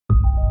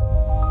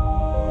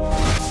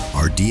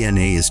our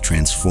DNA is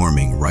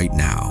transforming right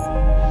now.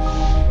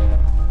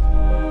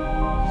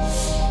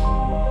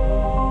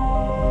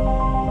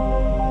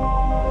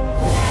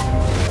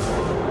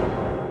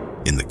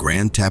 In the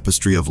grand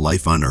tapestry of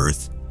life on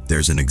Earth,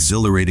 there's an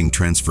exhilarating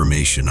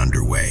transformation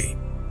underway,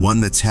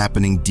 one that's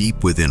happening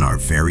deep within our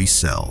very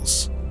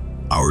cells.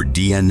 Our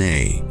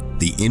DNA,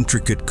 the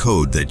intricate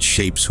code that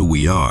shapes who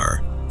we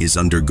are, is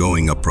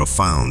undergoing a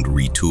profound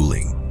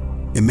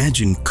retooling.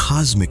 Imagine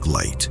cosmic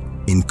light,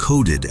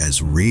 encoded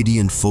as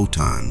radiant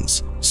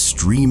photons,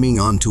 streaming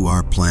onto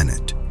our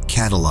planet,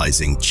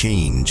 catalyzing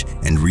change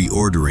and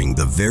reordering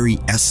the very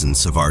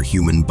essence of our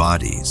human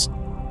bodies.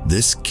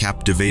 This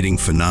captivating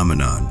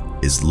phenomenon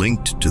is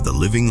linked to the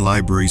living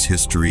library's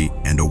history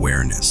and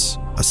awareness,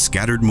 a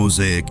scattered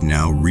mosaic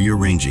now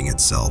rearranging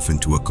itself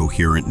into a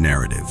coherent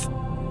narrative.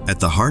 At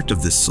the heart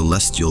of this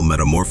celestial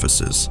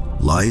metamorphosis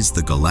lies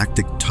the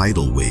galactic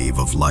tidal wave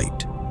of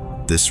light.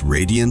 This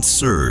radiant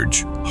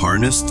surge,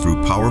 harnessed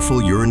through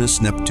powerful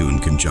Uranus-Neptune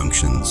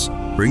conjunctions,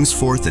 brings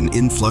forth an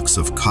influx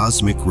of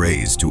cosmic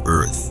rays to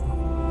Earth.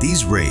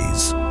 These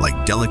rays,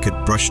 like delicate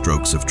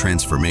brushstrokes of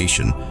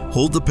transformation,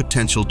 hold the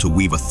potential to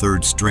weave a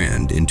third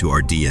strand into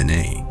our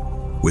DNA.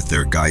 With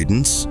their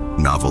guidance,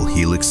 novel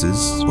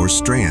helixes or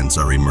strands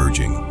are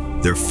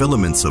emerging, their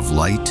filaments of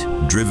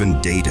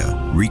light-driven data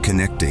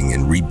reconnecting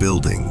and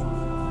rebuilding.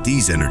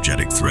 These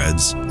energetic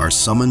threads are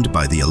summoned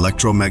by the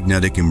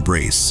electromagnetic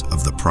embrace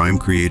of the Prime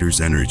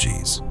Creator's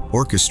energies,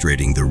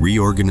 orchestrating the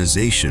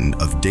reorganization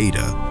of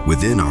data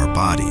within our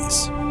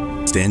bodies.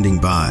 Standing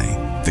by,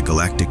 the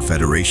Galactic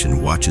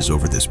Federation watches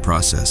over this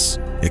process,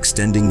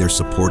 extending their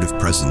supportive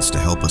presence to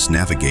help us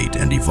navigate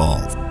and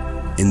evolve.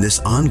 In this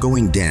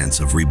ongoing dance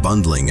of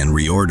rebundling and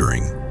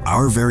reordering,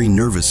 our very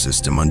nervous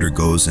system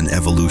undergoes an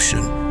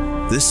evolution.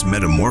 This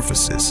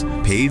metamorphosis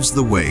paves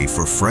the way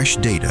for fresh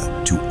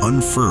data to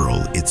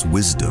unfurl its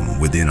wisdom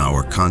within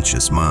our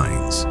conscious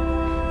minds.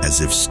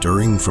 As if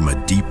stirring from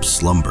a deep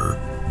slumber,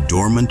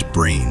 dormant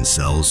brain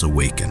cells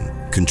awaken,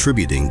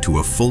 contributing to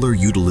a fuller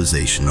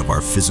utilization of our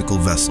physical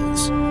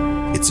vessels.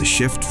 It's a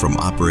shift from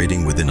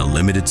operating within a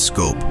limited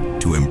scope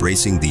to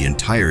embracing the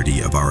entirety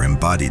of our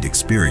embodied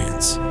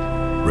experience.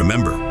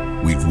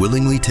 Remember, we've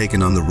willingly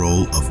taken on the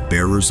role of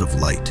bearers of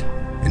light,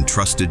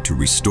 entrusted to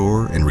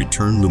restore and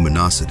return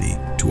luminosity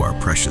to our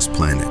precious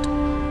planet.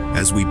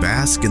 As we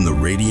bask in the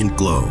radiant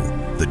glow,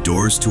 the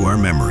doors to our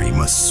memory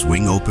must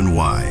swing open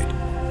wide.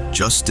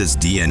 Just as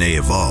DNA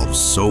evolves,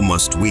 so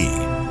must we.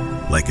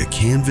 Like a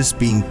canvas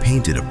being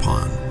painted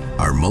upon,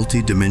 our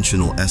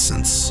multidimensional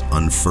essence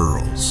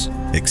unfurls,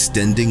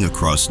 extending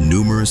across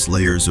numerous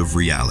layers of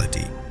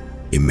reality.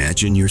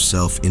 Imagine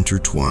yourself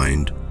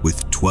intertwined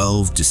with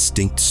 12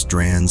 distinct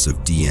strands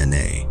of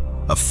DNA,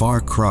 a far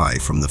cry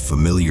from the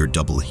familiar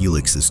double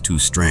helix's 2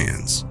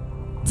 strands.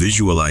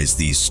 Visualize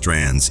these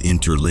strands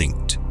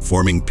interlinked,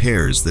 forming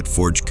pairs that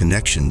forge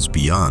connections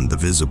beyond the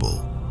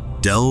visible.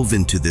 Delve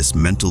into this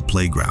mental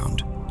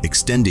playground,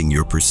 extending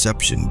your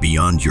perception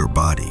beyond your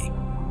body.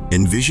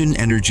 Envision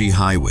energy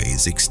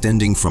highways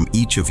extending from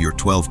each of your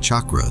 12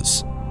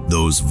 chakras,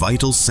 those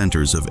vital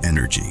centers of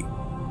energy.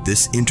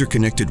 This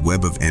interconnected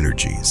web of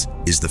energies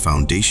is the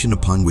foundation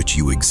upon which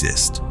you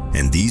exist,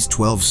 and these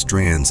 12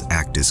 strands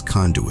act as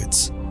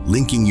conduits,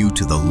 linking you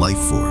to the life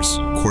force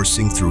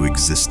coursing through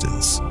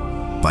existence.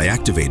 By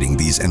activating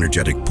these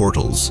energetic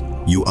portals,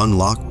 you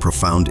unlock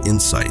profound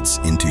insights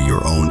into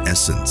your own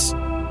essence.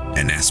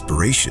 An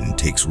aspiration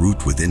takes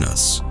root within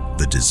us,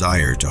 the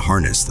desire to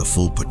harness the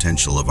full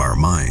potential of our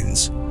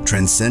minds,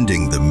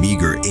 transcending the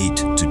meager 8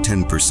 to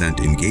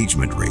 10%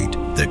 engagement rate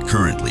that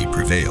currently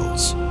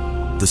prevails.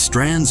 The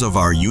strands of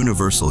our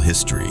universal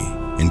history,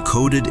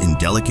 encoded in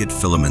delicate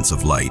filaments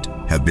of light,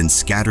 have been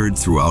scattered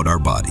throughout our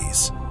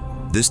bodies.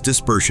 This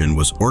dispersion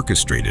was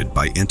orchestrated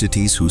by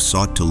entities who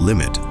sought to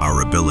limit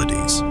our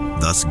abilities,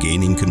 thus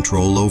gaining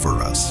control over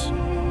us.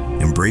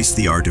 Embrace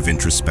the art of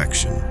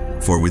introspection,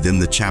 for within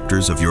the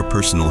chapters of your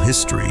personal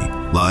history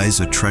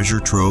lies a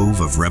treasure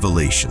trove of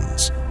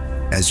revelations.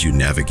 As you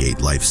navigate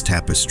life's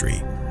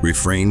tapestry,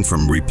 refrain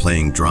from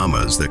replaying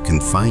dramas that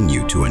confine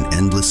you to an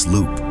endless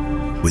loop.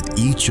 With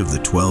each of the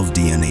 12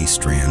 DNA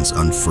strands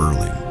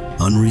unfurling,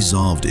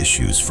 unresolved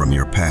issues from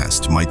your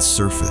past might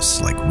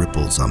surface like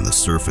ripples on the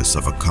surface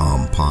of a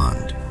calm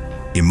pond.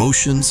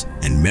 Emotions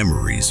and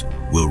memories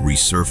will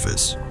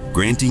resurface,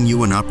 granting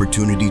you an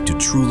opportunity to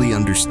truly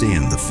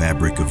understand the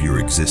fabric of your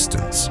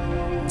existence.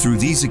 Through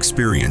these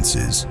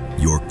experiences,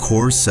 your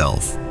core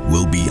self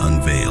will be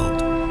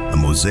unveiled, a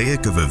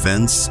mosaic of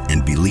events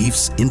and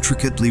beliefs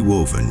intricately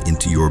woven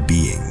into your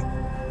being.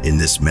 In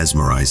this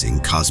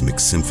mesmerizing cosmic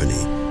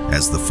symphony,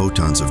 as the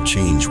photons of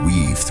change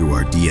weave through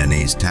our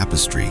DNA's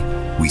tapestry,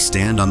 we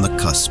stand on the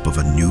cusp of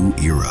a new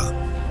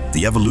era.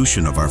 The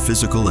evolution of our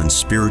physical and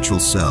spiritual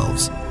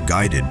selves,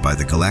 guided by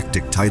the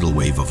galactic tidal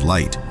wave of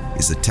light,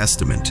 is a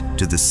testament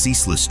to the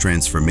ceaseless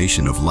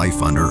transformation of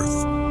life on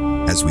Earth.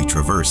 As we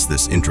traverse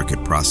this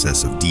intricate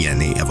process of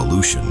DNA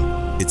evolution,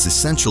 it's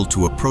essential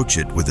to approach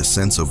it with a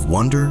sense of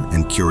wonder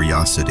and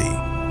curiosity.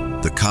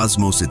 The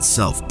cosmos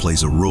itself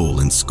plays a role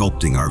in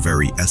sculpting our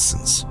very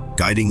essence,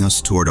 guiding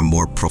us toward a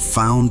more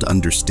profound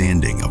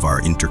understanding of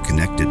our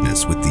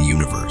interconnectedness with the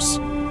universe.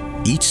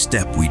 Each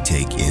step we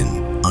take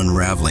in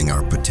unraveling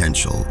our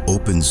potential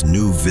opens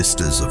new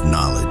vistas of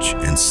knowledge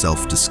and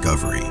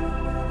self-discovery.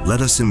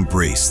 Let us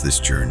embrace this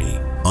journey,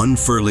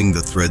 unfurling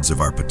the threads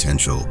of our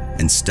potential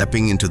and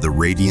stepping into the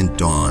radiant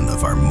dawn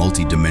of our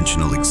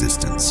multidimensional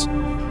existence.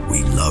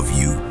 We love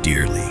you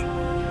dearly.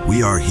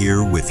 We are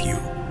here with you.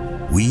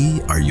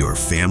 We are your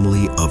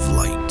family of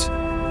light.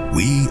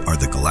 We are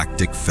the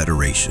Galactic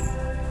Federation.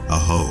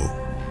 Aho.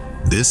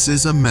 This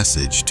is a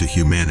message to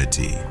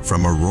humanity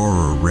from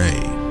Aurora Ray,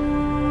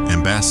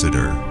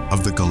 Ambassador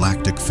of the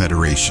Galactic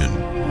Federation.